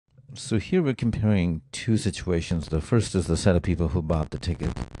So here we're comparing two situations. The first is the set of people who bought the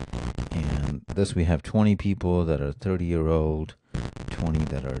ticket. And this we have 20 people that are 30-year-old, 20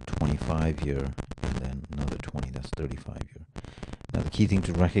 that are 25-year, and then another 20 that's 35-year. Now the key thing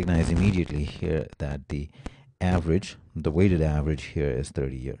to recognize immediately here that the average, the weighted average here is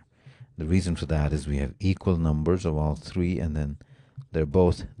 30-year. The reason for that is we have equal numbers of all three, and then they're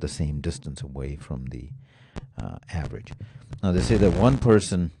both the same distance away from the average. Now they say that one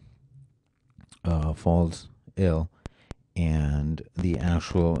person falls ill, and the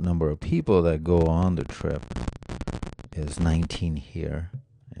actual number of people that go on the trip is 19 here,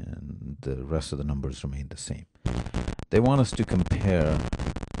 and the rest of the numbers remain the same. They want us to compare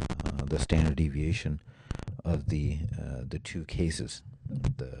the standard deviation of the two cases,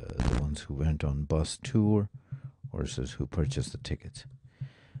 the ones who went on bus tour versus who purchased the tickets.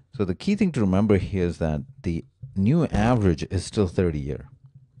 So the key thing to remember here is that the new average is still 30-year,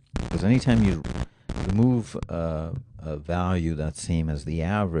 because anytime you remove a value that's same as the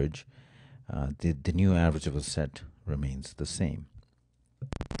average, the new average of a set remains the same.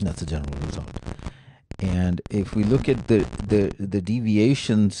 That's a general result. And if we look at the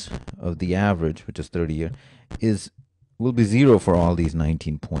deviations of the average, which is 30-year, will be 0 for all these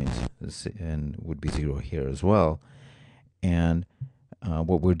 19 points, and would be 0 here as well. And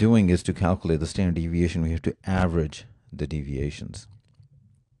what we're doing is to calculate the standard deviation, we have to average the deviations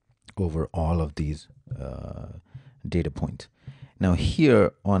over all of these data points. Now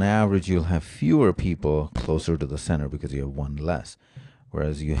here, on average, you'll have fewer people closer to the center because you have one less,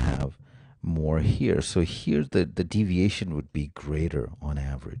 whereas you have more here. So here the deviation would be greater on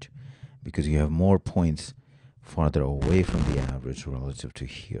average because you have more points farther away from the average relative to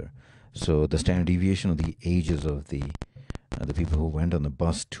here. So the standard deviation of the ages of the people who went on the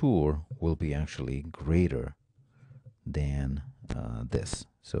bus tour will be actually greater than this.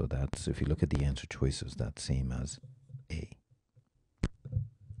 So that's, if you look at the answer choices, that's same as